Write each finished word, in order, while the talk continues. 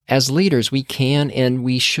As leaders, we can and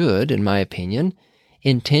we should, in my opinion,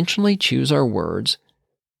 intentionally choose our words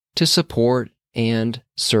to support and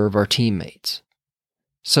serve our teammates.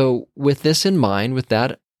 So with this in mind, with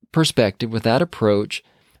that perspective, with that approach,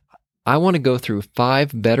 I want to go through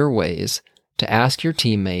 5 better ways to ask your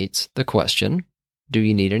teammates the question, do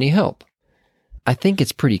you need any help? I think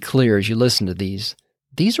it's pretty clear as you listen to these.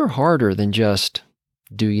 These are harder than just,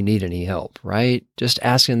 do you need any help, right? Just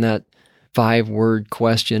asking that 5-word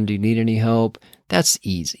question, do you need any help? That's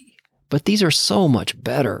easy. But these are so much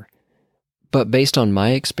better. But based on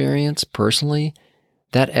my experience personally,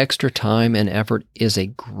 that extra time and effort is a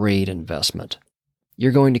great investment.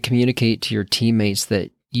 You're going to communicate to your teammates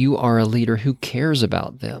that you are a leader who cares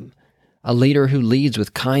about them, a leader who leads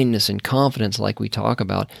with kindness and confidence like we talk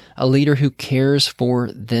about, a leader who cares for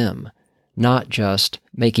them, not just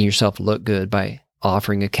making yourself look good by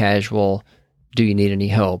offering a casual, do you need any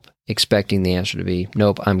help, expecting the answer to be,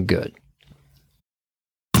 nope, I'm good.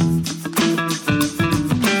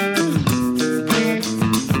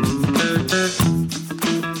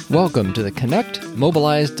 Welcome to the Connect,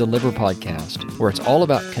 Mobilize, Deliver podcast, where it's all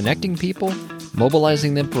about connecting people,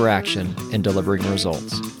 mobilizing them for action, and delivering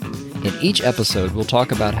results. In each episode, we'll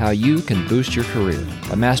talk about how you can boost your career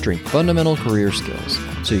by mastering fundamental career skills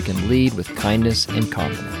so you can lead with kindness and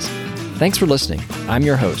confidence. Thanks for listening. I'm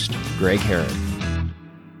your host, Greg Harrod.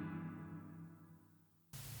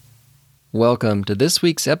 Welcome to this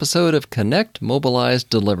week's episode of Connect, Mobilize,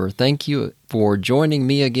 Deliver. Thank you for joining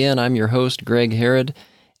me again. I'm your host, Greg Harrod,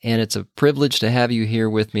 and it's a privilege to have you here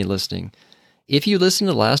with me listening. If you listened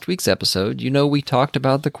to last week's episode, you know we talked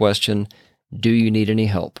about the question, do you need any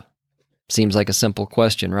help? Seems like a simple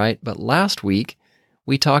question, right? But last week,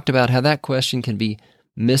 we talked about how that question can be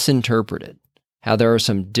misinterpreted, how there are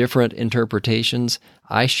some different interpretations.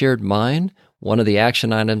 I shared mine. One of the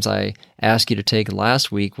action items I asked you to take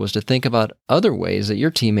last week was to think about other ways that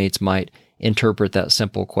your teammates might interpret that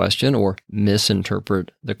simple question or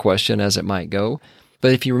misinterpret the question as it might go.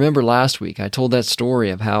 But if you remember last week, I told that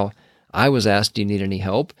story of how I was asked, do you need any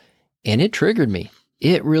help? And it triggered me.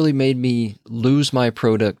 It really made me lose my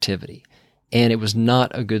productivity. And it was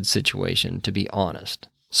not a good situation, to be honest.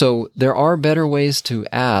 So there are better ways to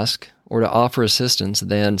ask or to offer assistance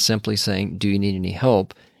than simply saying, do you need any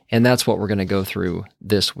help? And that's what we're going to go through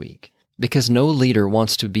this week. Because no leader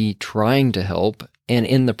wants to be trying to help and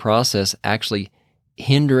in the process actually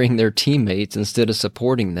hindering their teammates instead of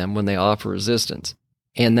supporting them when they offer resistance.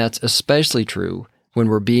 And that's especially true when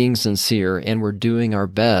we're being sincere and we're doing our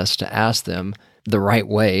best to ask them the right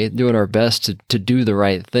way, doing our best to do the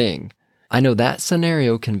right thing. I know that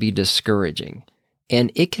scenario can be discouraging,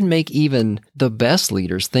 and it can make even the best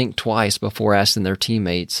leaders think twice before asking their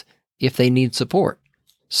teammates if they need support.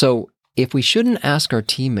 So if we shouldn't ask our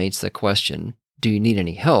teammates the question, do you need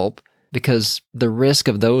any help? Because the risk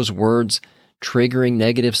of those words triggering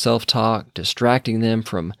negative self-talk, distracting them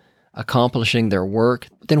from accomplishing their work,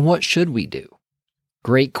 then what should we do?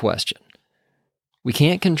 Great question. We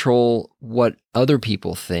can't control what other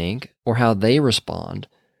people think or how they respond.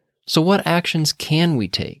 So what actions can we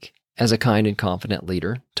take as a kind and confident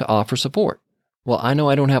leader to offer support? Well, I know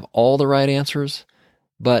I don't have all the right answers,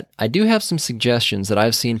 but I do have some suggestions that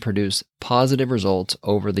I've seen produce positive results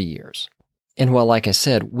over the years. And while, like I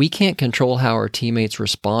said, we can't control how our teammates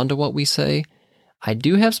respond to what we say, I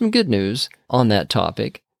do have some good news on that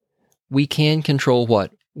topic. We can control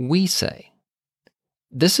what we say.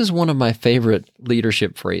 This is one of my favorite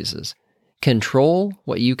leadership phrases. Control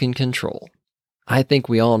what you can control. I think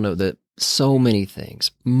we all know that so many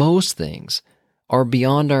things, most things, are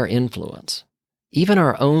beyond our influence. Even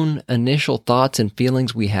our own initial thoughts and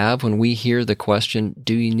feelings we have when we hear the question,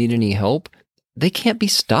 do you need any help? They can't be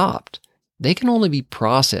stopped. They can only be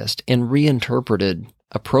processed and reinterpreted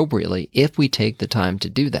appropriately if we take the time to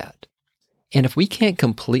do that. And if we can't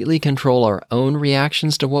completely control our own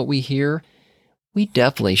reactions to what we hear, we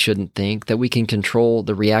definitely shouldn't think that we can control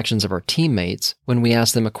the reactions of our teammates when we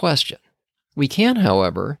ask them a question. We can,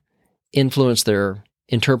 however, influence their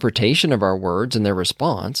interpretation of our words and their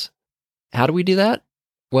response. How do we do that?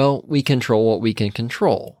 Well, we control what we can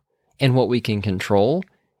control. And what we can control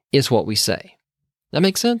is what we say. That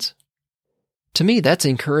makes sense? To me, that's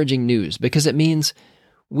encouraging news because it means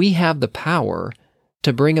we have the power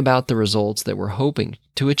to bring about the results that we're hoping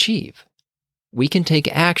to achieve. We can take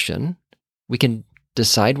action, we can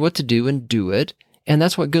decide what to do and do it, and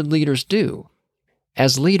that's what good leaders do.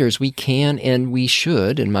 As leaders, we can and we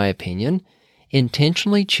should, in my opinion,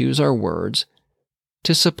 intentionally choose our words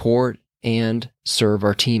to support and serve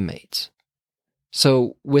our teammates.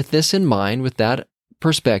 So with this in mind, with that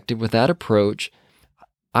perspective, with that approach,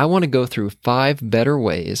 I want to go through 5 better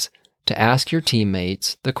ways to ask your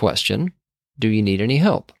teammates the question, do you need any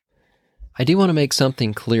help? I do want to make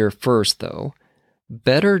something clear first, though.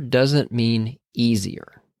 Better doesn't mean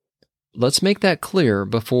easier. Let's make that clear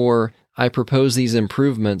before I propose these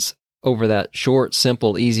improvements over that short,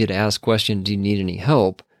 simple, easy to ask question, do you need any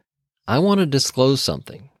help? I want to disclose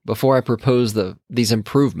something before I propose these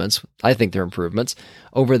improvements, I think they're improvements,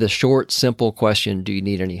 over the short, simple question, do you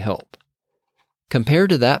need any help? Compared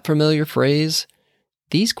to that familiar phrase,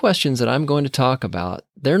 these questions that I'm going to talk about,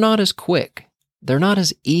 they're not as quick. They're not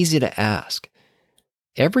as easy to ask.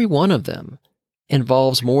 Every one of them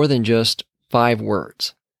involves more than just 5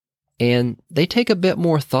 words, and they take a bit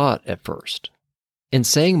more thought at first. In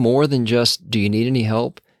saying more than just, do you need any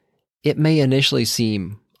help, it may initially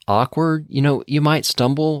seem awkward. You might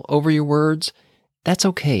stumble over your words. That's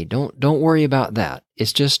okay. Don't worry about that.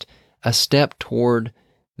 It's just a step toward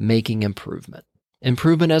making improvement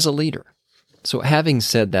as a leader. So having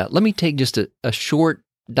said that, let me take just a short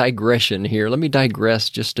digression here. Let me digress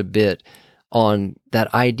just a bit on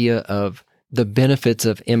that idea of the benefits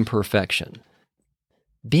of imperfection.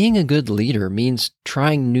 Being a good leader means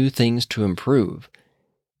trying new things to improve.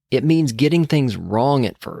 It means getting things wrong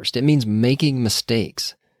at first. It means making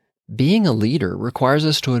mistakes. Being a leader requires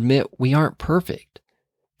us to admit we aren't perfect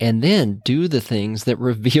and then do the things that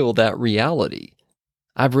reveal that reality.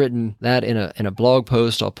 I've written that in a blog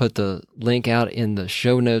post. I'll put the link out in the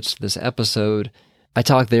show notes to this episode. I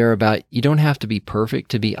talk there about you don't have to be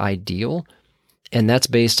perfect to be ideal, and that's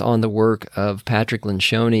based on the work of Patrick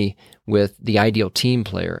Lencioni with The Ideal Team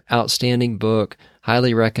Player. Outstanding book,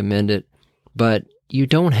 highly recommend it, but you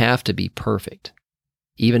don't have to be perfect,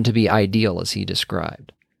 even to be ideal as he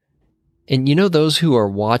described. And those who are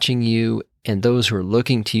watching you and those who are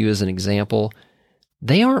looking to you as an example,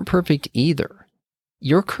 they aren't perfect either.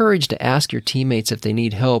 Your courage to ask your teammates if they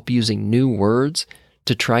need help using new words,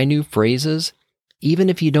 to try new phrases, even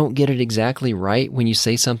if you don't get it exactly right when you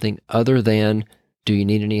say something other than, do you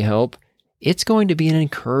need any help? It's going to be an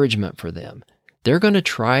encouragement for them. They're going to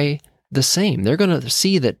try the same. They're going to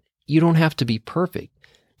see that you don't have to be perfect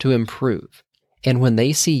to improve. And when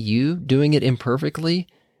they see you doing it imperfectly,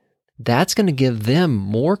 that's going to give them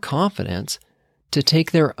more confidence to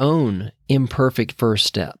take their own imperfect first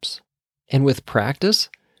steps. And with practice,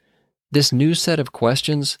 this new set of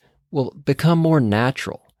questions will become more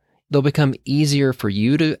natural. They'll become easier for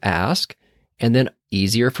you to ask, and then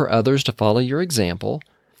easier for others to follow your example.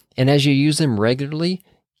 And as you use them regularly,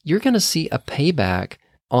 you're going to see a payback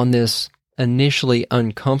on this initially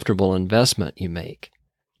uncomfortable investment you make.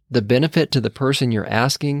 The benefit to the person you're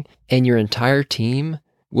asking and your entire team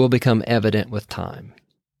will become evident with time.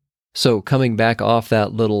 So coming back off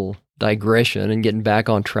that little digression and getting back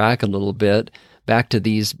on track a little bit, back to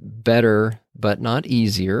these better but not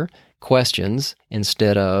easier questions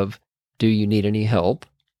instead of, do you need any help?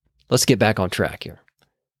 Let's get back on track here.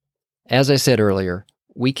 As I said earlier,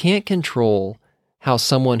 we can't control how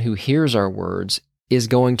someone who hears our words is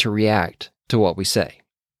going to react to what we say.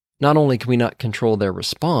 Not only can we not control their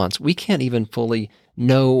response, we can't even fully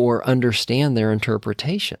know or understand their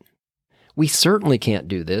interpretation. We certainly can't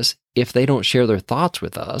do this if they don't share their thoughts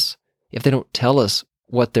with us, if they don't tell us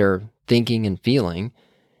what they're thinking and feeling,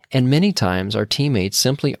 and many times our teammates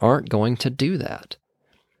simply aren't going to do that.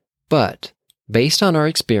 But based on our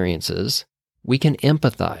experiences, we can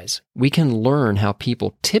empathize. We can learn how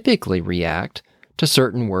people typically react to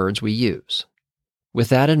certain words we use. With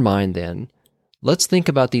that in mind, then, let's think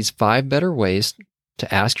about these 5 better ways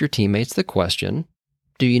to ask your teammates the question,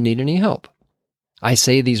 do you need any help? I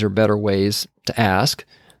say these are better ways to ask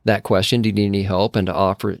that question, do you need any help, and to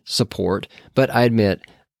offer support, but I admit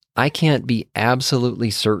I can't be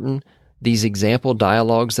absolutely certain these example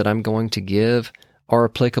dialogues that I'm going to give are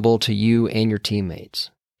applicable to you and your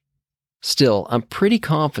teammates. Still, I'm pretty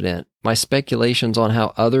confident my speculations on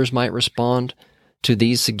how others might respond to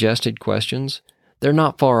these suggested questions, they're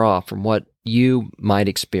not far off from what you might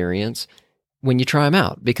experience when you try them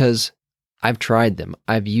out, because I've tried them.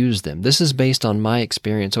 I've used them. This is based on my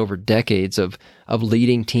experience over decades of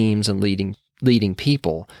leading teams and leading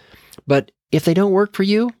people. But if they don't work for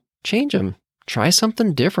you, change them. Try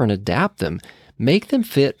something different. Adapt them. Make them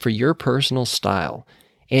fit for your personal style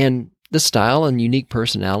and the style and unique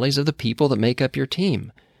personalities of the people that make up your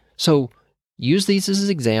team. So use these as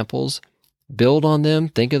examples. Build on them.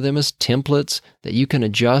 Think of them as templates that you can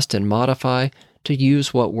adjust and modify to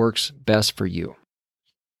use what works best for you.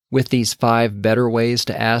 With these 5 better ways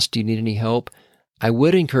to ask, do you need any help? I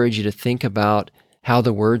would encourage you to think about how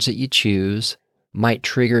the words that you choose might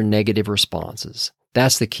trigger negative responses.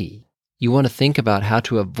 That's the key. You want to think about how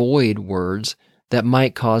to avoid words that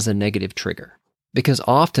might cause a negative trigger. Because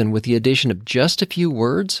often with the addition of just a few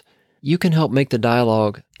words, you can help make the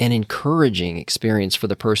dialogue an encouraging experience for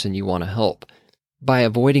the person you want to help. By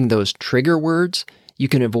avoiding those trigger words, you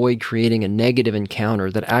can avoid creating a negative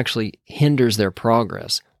encounter that actually hinders their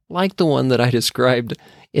progress, like the one that I described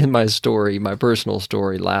in my story, my personal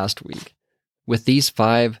story last week. With these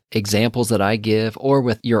 5 examples that I give, or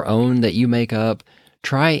with your own that you make up,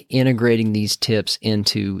 try integrating these tips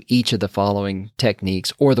into each of the following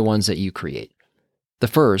techniques or the ones that you create. The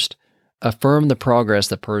first, affirm the progress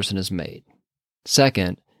the person has made.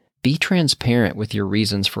 Second, be transparent with your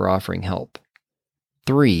reasons for offering help.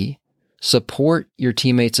 3, support your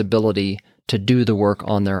teammates' ability to do the work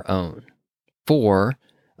on their own. 4,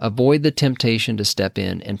 avoid the temptation to step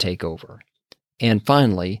in and take over. And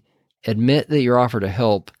finally, admit that your offer to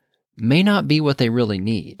help may not be what they really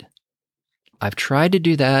need. I've tried to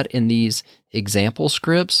do that in these example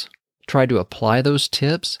scripts, tried to apply those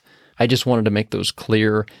tips. I just wanted to make those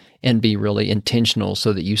clear and be really intentional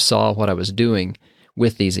so that you saw what I was doing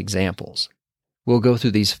with these examples. We'll go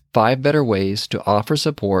through these 5 better ways to offer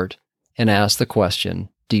support and ask the question,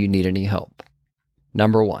 do you need any help?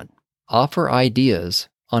 Number 1, offer ideas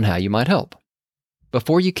on how you might help.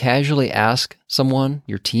 Before you casually ask someone,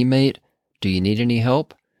 your teammate, do you need any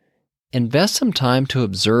help? Invest some time to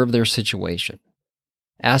observe their situation.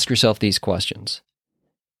 Ask yourself these questions.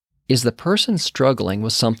 Is the person struggling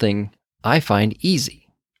with something I find easy?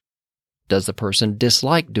 Does the person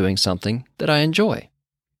dislike doing something that I enjoy?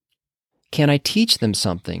 Can I teach them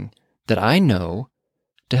something that I know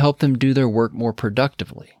to help them do their work more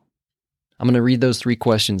productively? I'm going to read those 3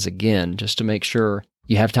 questions again just to make sure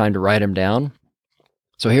you have time to write them down.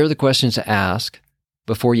 So here are the questions to ask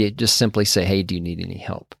before you just simply say, hey, do you need any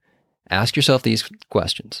help? Ask yourself these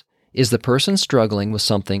questions. Is the person struggling with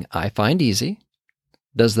something I find easy?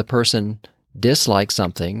 Does the person dislike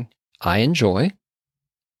something I enjoy?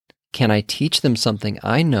 Can I teach them something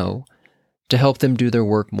I know to help them do their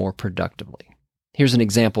work more productively? Here's an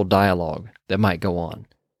example dialogue that might go on.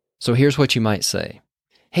 So here's what you might say.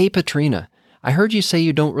 Hey, Patrina, I heard you say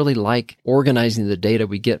you don't really like organizing the data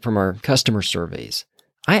we get from our customer surveys.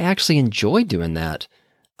 I actually enjoy doing that.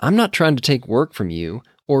 I'm not trying to take work from you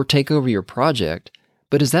or take over your project,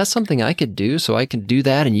 but is that something I could do so I can do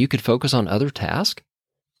that and you could focus on other tasks?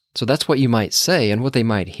 So that's what you might say, and what they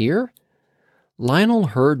might hear. Lionel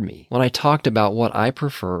heard me when I talked about what I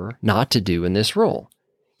prefer not to do in this role.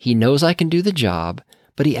 He knows I can do the job,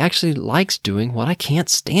 but he actually likes doing what I can't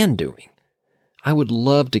stand doing. I would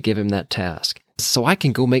love to give him that task so I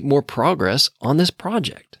can go make more progress on this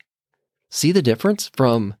project. See the difference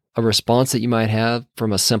from a response that you might have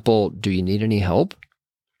from a simple, do you need any help?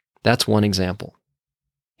 That's one example.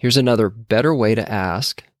 Here's another better way to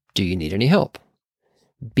ask, do you need any help?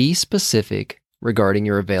 Be specific regarding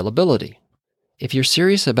your availability. If you're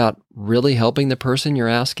serious about really helping the person you're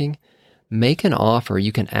asking, make an offer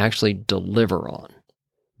you can actually deliver on.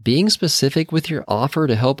 Being specific with your offer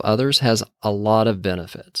to help others has a lot of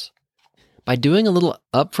benefits. By doing a little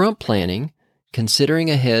upfront planning, considering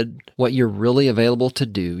ahead what you're really available to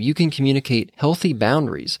do, you can communicate healthy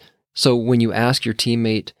boundaries. So when you ask your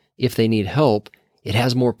teammate if they need help, it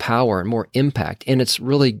has more power and more impact, and it's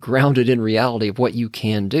really grounded in reality of what you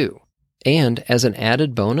can do. And as an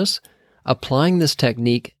added bonus, applying this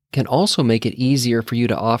technique can also make it easier for you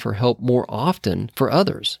to offer help more often for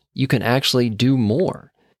others. You can actually do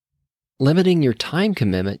more. Limiting your time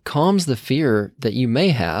commitment calms the fear that you may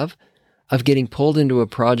have of getting pulled into a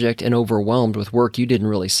project and overwhelmed with work you didn't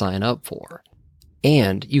really sign up for.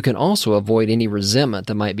 And you can also avoid any resentment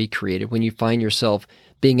that might be created when you find yourself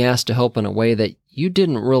being asked to help in a way that you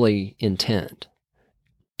didn't really intend.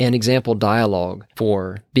 An example dialogue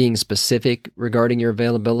for being specific regarding your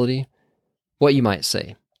availability, what you might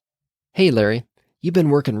say. Hey, Larry, you've been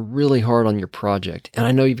working really hard on your project, and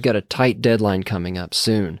I know you've got a tight deadline coming up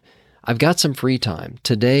soon. I've got some free time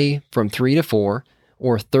today from 3 to 4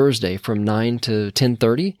 or Thursday from 9 to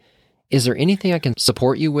 10:30. Is there anything I can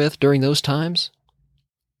support you with during those times?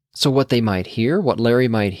 So what they might hear, what Larry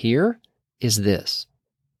might hear, is this.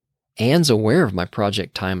 Anne's aware of my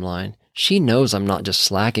project timeline. She knows I'm not just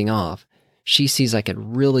slacking off. She sees I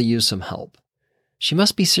could really use some help. She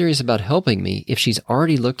must be serious about helping me if she's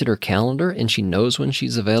already looked at her calendar and she knows when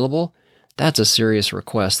she's available. That's a serious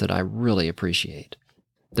request that I really appreciate.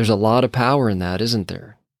 There's a lot of power in that, isn't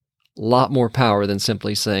there? A lot more power than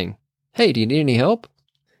simply saying, hey, do you need any help?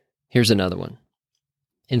 Here's another one.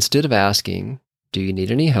 Instead of asking, do you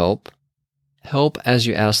need any help? Help as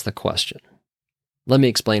you ask the question. Let me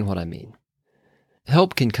explain what I mean.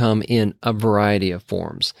 Help can come in a variety of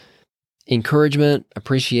forms. Encouragement,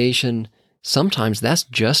 appreciation, sometimes that's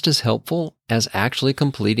just as helpful as actually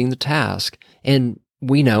completing the task. And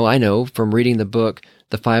I know from reading the book,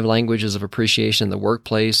 The 5 Languages of Appreciation in the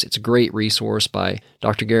Workplace, it's a great resource by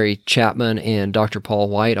Dr. Gary Chapman and Dr. Paul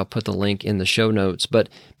White. I'll put the link in the show notes. But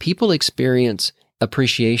people experience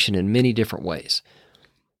appreciation in many different ways.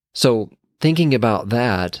 So thinking about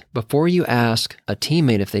that, before you ask a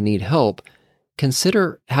teammate if they need help,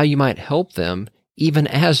 consider how you might help them even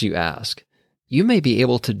as you ask. You may be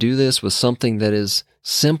able to do this with something that is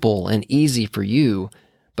simple and easy for you,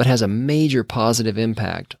 but has a major positive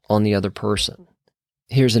impact on the other person.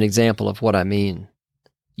 Here's an example of what I mean.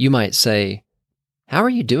 You might say, "How are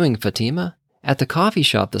you doing, Fatima? At the coffee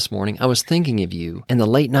shop this morning, I was thinking of you and the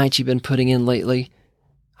late nights you've been putting in lately.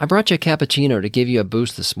 I brought you a cappuccino to give you a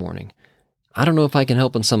boost this morning. I don't know if I can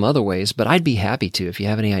help in some other ways, but I'd be happy to if you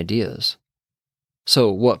have any ideas."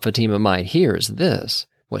 So what Fatima might hear is this.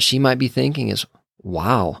 What she might be thinking is,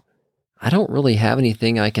 "Wow, I don't really have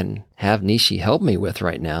anything I can have Nishi help me with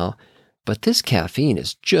right now, but this caffeine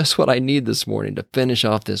is just what I need this morning to finish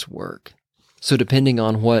off this work." So depending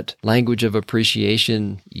on what language of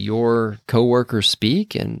appreciation your coworkers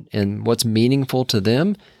speak and what's meaningful to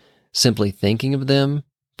them, simply thinking of them,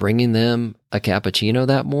 bringing them a cappuccino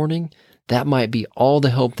that morning, that might be all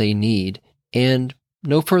the help they need, and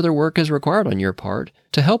no further work is required on your part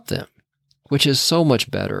to help them, which is so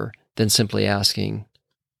much better than simply asking,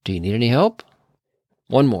 "Do you need any help?"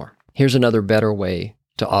 One more. Here's another better way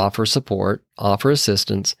to offer support, offer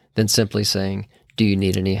assistance, than simply saying, "Do you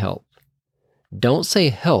need any help?" Don't say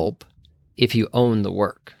help if you own the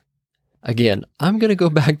work. Again, I'm going to go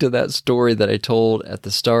back to that story that I told at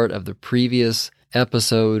the start of the previous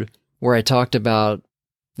episode where I talked about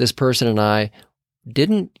this person and I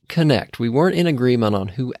didn't connect. We weren't in agreement on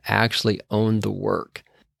who actually owned the work.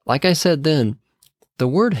 Like I said then, the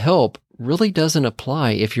word help really doesn't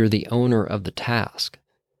apply if you're the owner of the task.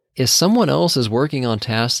 If someone else is working on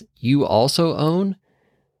tasks you also own,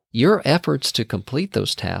 your efforts to complete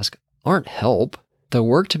those tasks aren't help. The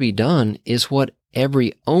work to be done is what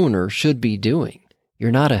every owner should be doing.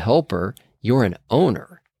 You're not a helper, you're an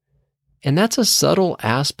owner. And that's a subtle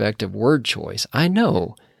aspect of word choice, I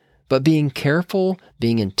know, but being careful,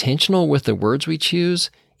 being intentional with the words we choose,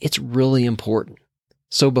 it's really important.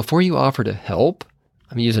 So before you offer to help,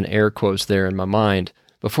 I'm using air quotes there in my mind,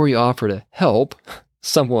 before you offer to help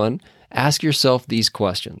someone, ask yourself these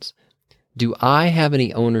questions. Do I have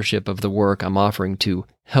any ownership of the work I'm offering to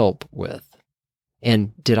help with?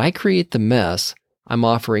 And did I create the mess I'm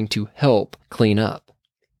offering to help clean up?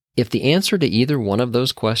 If the answer to either one of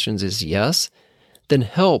those questions is yes, then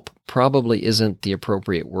help probably isn't the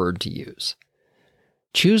appropriate word to use.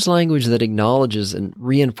 Choose language that acknowledges and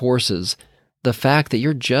reinforces the fact that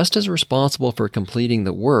you're just as responsible for completing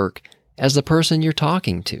the work as the person you're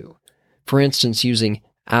talking to. For instance, using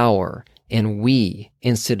our and we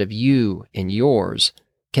instead of you and yours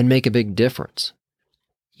can make a big difference.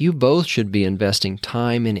 You both should be investing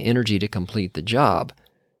time and energy to complete the job,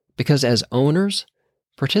 because as owners,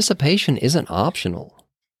 participation isn't optional.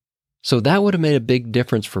 So that would have made a big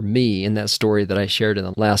difference for me in that story that I shared in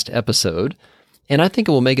the last episode, and I think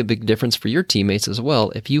it will make a big difference for your teammates as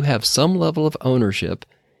well if you have some level of ownership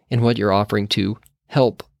in what you're offering to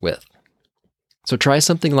help with. So try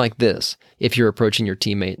something like this if you're approaching your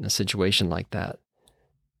teammate in a situation like that.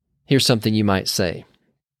 Here's something you might say.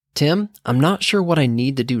 "Tim, I'm not sure what I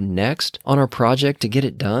need to do next on our project to get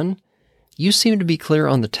it done. You seem to be clear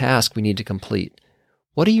on the task we need to complete.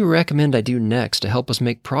 What do you recommend I do next to help us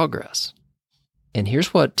make progress?" And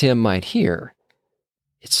here's what Tim might hear.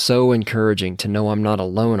 "It's so encouraging to know I'm not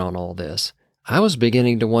alone on all this. I was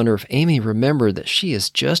beginning to wonder if Amy remembered that she is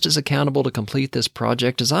just as accountable to complete this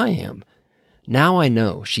project as I am. Now I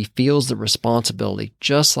know she feels the responsibility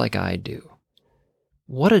just like I do."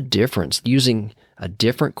 What a difference using a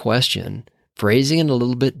different question, phrasing it a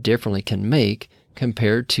little bit differently can make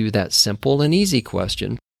compared to that simple and easy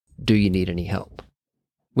question, "Do you need any help?"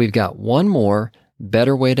 We've got one more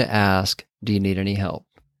better way to ask, "Do you need any help?"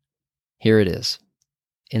 Here it is.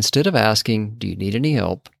 Instead of asking, "Do you need any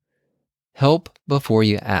help?" help before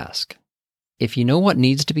you ask. If you know what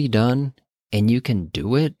needs to be done and you can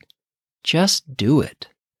do it, just do it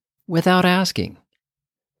without asking.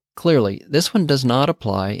 Clearly, this one does not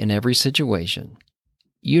apply in every situation.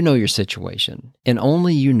 You know your situation, and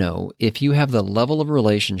only you know if you have the level of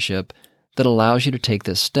relationship that allows you to take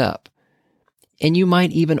this step. And you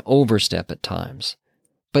might even overstep at times.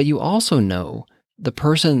 But you also know the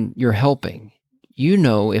person you're helping. You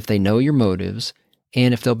know if they know your motives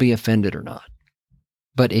and if they'll be offended or not.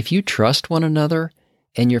 But if you trust one another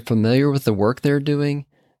and you're familiar with the work they're doing,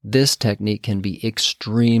 This technique can be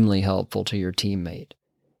extremely helpful to your teammate,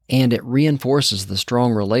 and it reinforces the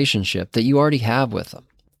strong relationship that you already have with them.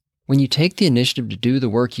 When you take the initiative to do the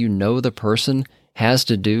work you know the person has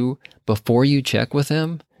to do before you check with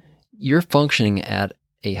them, you're functioning at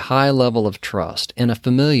a high level of trust and a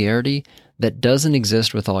familiarity that doesn't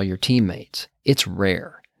exist with all your teammates. It's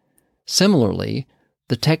rare. Similarly,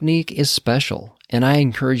 the technique is special, and I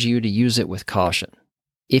encourage you to use it with caution.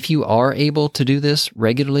 If you are able to do this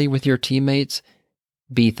regularly with your teammates,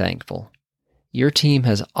 be thankful. Your team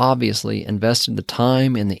has obviously invested the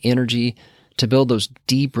time and the energy to build those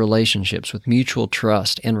deep relationships with mutual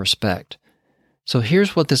trust and respect. So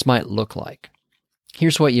here's what this might look like.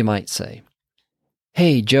 Here's what you might say.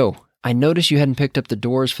 Hey, Joe, I noticed you hadn't picked up the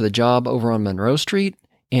doors for the job over on Monroe Street,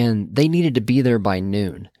 and they needed to be there by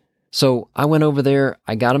noon. So I went over there,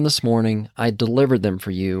 I got them this morning, I delivered them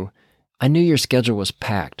for you. I knew your schedule was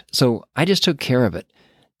packed, so I just took care of it.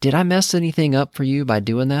 Did I mess anything up for you by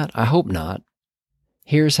doing that? I hope not.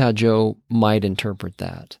 Here's how Joe might interpret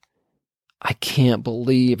that. I can't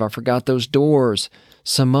believe I forgot those doors.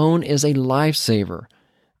 Simone is a lifesaver.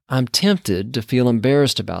 I'm tempted to feel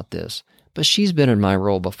embarrassed about this, but she's been in my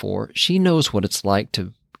role before. She knows what it's like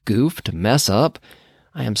to goof, to mess up.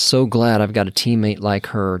 I am so glad I've got a teammate like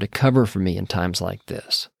her to cover for me in times like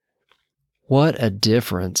this. What a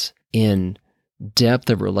difference in depth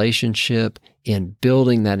of relationship, in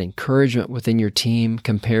building that encouragement within your team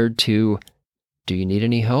compared to, do you need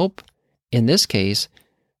any help? In this case,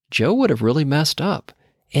 Joe would have really messed up,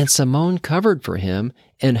 and Simone covered for him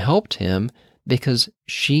and helped him because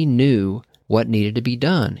she knew what needed to be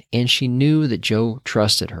done, and she knew that Joe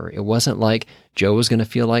trusted her. It wasn't like Joe was going to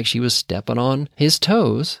feel like she was stepping on his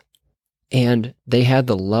toes, and they had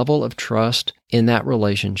the level of trust in that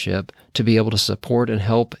relationship to be able to support and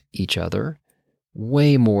help each other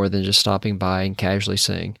way more than just stopping by and casually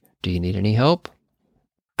saying, do you need any help?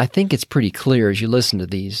 I think it's pretty clear as you listen to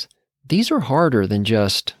these are harder than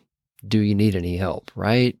just, do you need any help,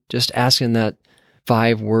 right? Just asking that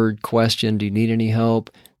 5-word question, do you need any help?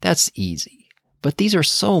 That's easy. But these are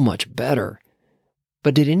so much better.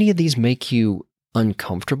 But did any of these make you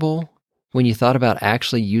uncomfortable when you thought about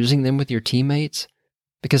actually using them with your teammates?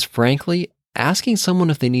 Because frankly, asking someone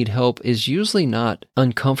if they need help is usually not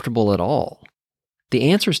uncomfortable at all. The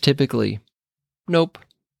answer is typically, nope.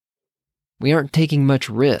 We aren't taking much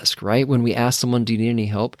risk, right? When we ask someone, do you need any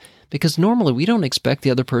help? Because normally we don't expect the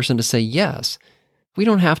other person to say yes. We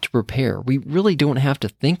don't have to prepare. We really don't have to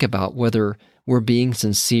think about whether we're being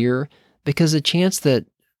sincere because the chance that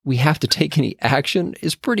we have to take any action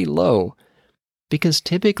is pretty low. Because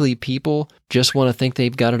typically people just want to think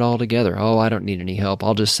they've got it all together. Oh, I don't need any help.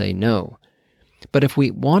 I'll just say no. But if we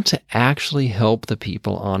want to actually help the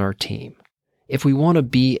people on our team, if we want to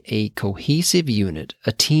be a cohesive unit,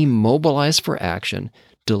 a team mobilized for action,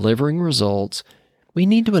 delivering results, we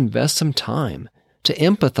need to invest some time to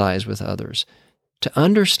empathize with others, to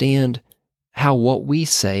understand how what we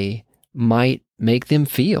say might make them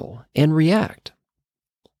feel and react.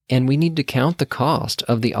 And we need to count the cost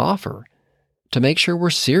of the offer to make sure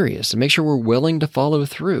we're serious, to make sure we're willing to follow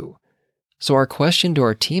through. So our question to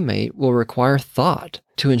our teammate will require thought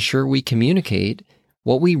to ensure we communicate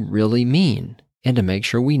what we really mean and to make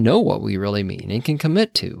sure we know what we really mean and can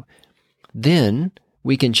commit to. Then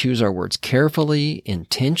we can choose our words carefully,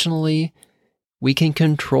 intentionally. We can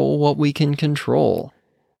control what we can control.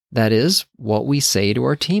 That is, what we say to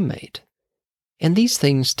our teammate. And these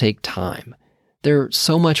things take time. They're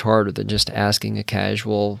so much harder than just asking a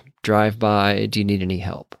casual drive-by, do you need any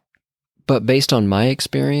help? But based on my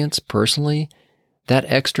experience personally, that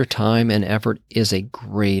extra time and effort is a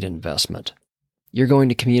great investment. You're going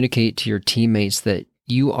to communicate to your teammates that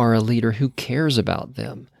you are a leader who cares about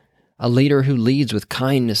them, a leader who leads with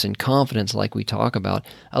kindness and confidence like we talk about,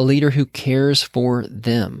 a leader who cares for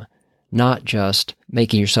them, not just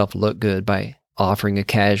making yourself look good by offering a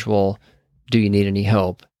casual, do you need any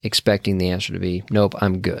help, expecting the answer to be, nope,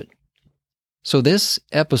 I'm good. So this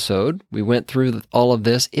episode, we went through all of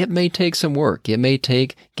this. It may take some work. It may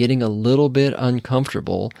take getting a little bit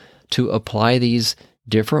uncomfortable to apply these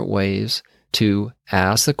different ways to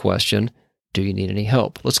ask the question, do you need any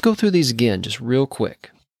help? Let's go through these again just real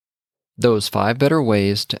quick. Those 5 better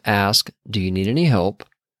ways to ask, do you need any help,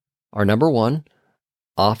 are number 1,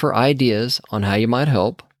 offer ideas on how you might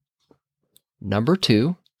help. Number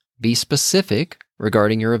 2, be specific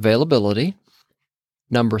regarding your availability.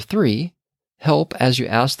 Number 3, help as you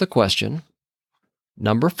ask the question.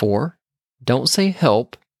 Number 4, don't say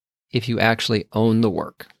help if you actually own the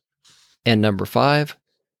work. And number 5,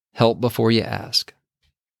 help before you ask.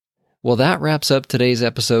 Well, that wraps up today's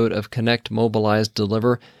episode of Connect, Mobilize,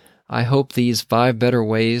 Deliver. I hope these 5 better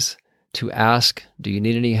ways to ask, do you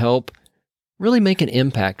need any help, really make an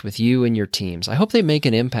impact with you and your teams. I hope they make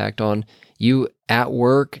an impact on you at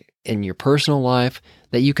work, in your personal life,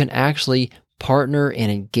 that you can actually partner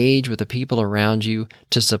and engage with the people around you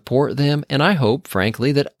to support them. And I hope,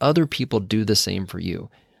 frankly, that other people do the same for you.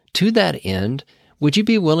 To that end, would you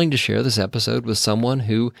be willing to share this episode with someone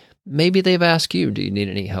who maybe they've asked you, do you need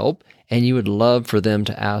any help? And you would love for them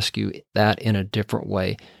to ask you that in a different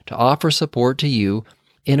way, to offer support to you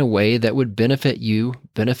in a way that would benefit you,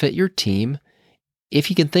 benefit your team.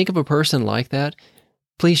 If you can think of a person like that,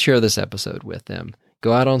 please share this episode with them.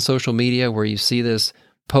 Go out on social media where you see this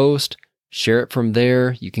post, share it from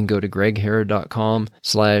there. You can go to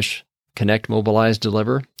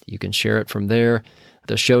gregharrod.com/connectmobilize-deliver. You can share it from there.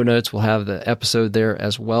 The show notes will have the episode there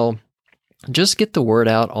as well. Just get the word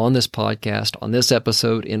out on this podcast, on this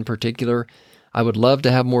episode in particular. I would love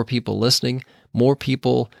to have more people listening, more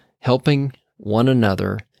people helping one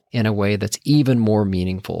another in a way that's even more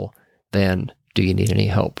meaningful than, do you need any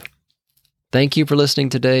help? Thank you for listening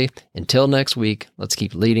today. Until next week, let's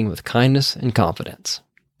keep leading with kindness and confidence.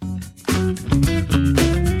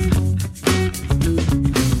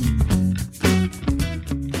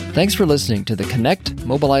 Thanks for listening to the Connect,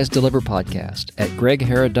 Mobilize, Deliver podcast at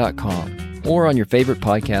gregharrod.com or on your favorite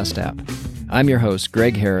podcast app. I'm your host,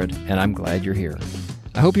 Greg Harrod, and I'm glad you're here.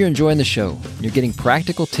 I hope you're enjoying the show and you're getting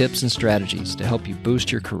practical tips and strategies to help you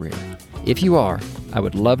boost your career. If you are, I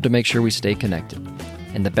would love to make sure we stay connected.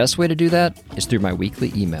 And the best way to do that is through my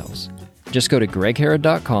weekly emails. Just go to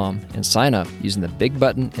gregharrod.com and sign up using the big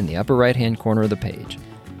button in the upper right-hand corner of the page.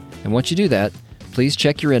 And once you do that, please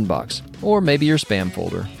check your inbox or maybe your spam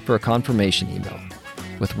folder for a confirmation email.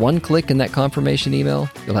 With one click in that confirmation email,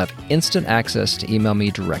 you'll have instant access to email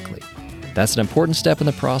me directly. That's an important step in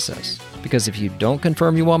the process, because if you don't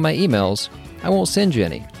confirm you want my emails, I won't send you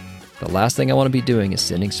any. The last thing I want to be doing is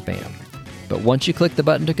sending spam. But once you click the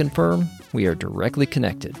button to confirm, we are directly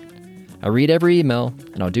connected. I read every email,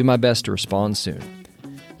 and I'll do my best to respond soon.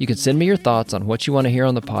 You can send me your thoughts on what you want to hear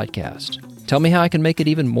on the podcast. Tell me how I can make it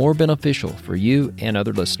even more beneficial for you and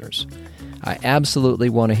other listeners. I absolutely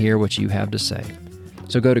want to hear what you have to say.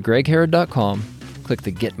 So go to gregharrod.com, click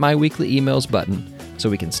the Get My Weekly Emails button so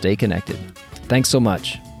we can stay connected. Thanks so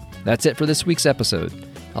much. That's it for this week's episode.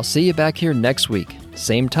 I'll see you back here next week.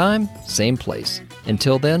 Same time, same place.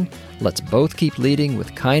 Until then, let's both keep leading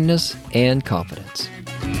with kindness and confidence.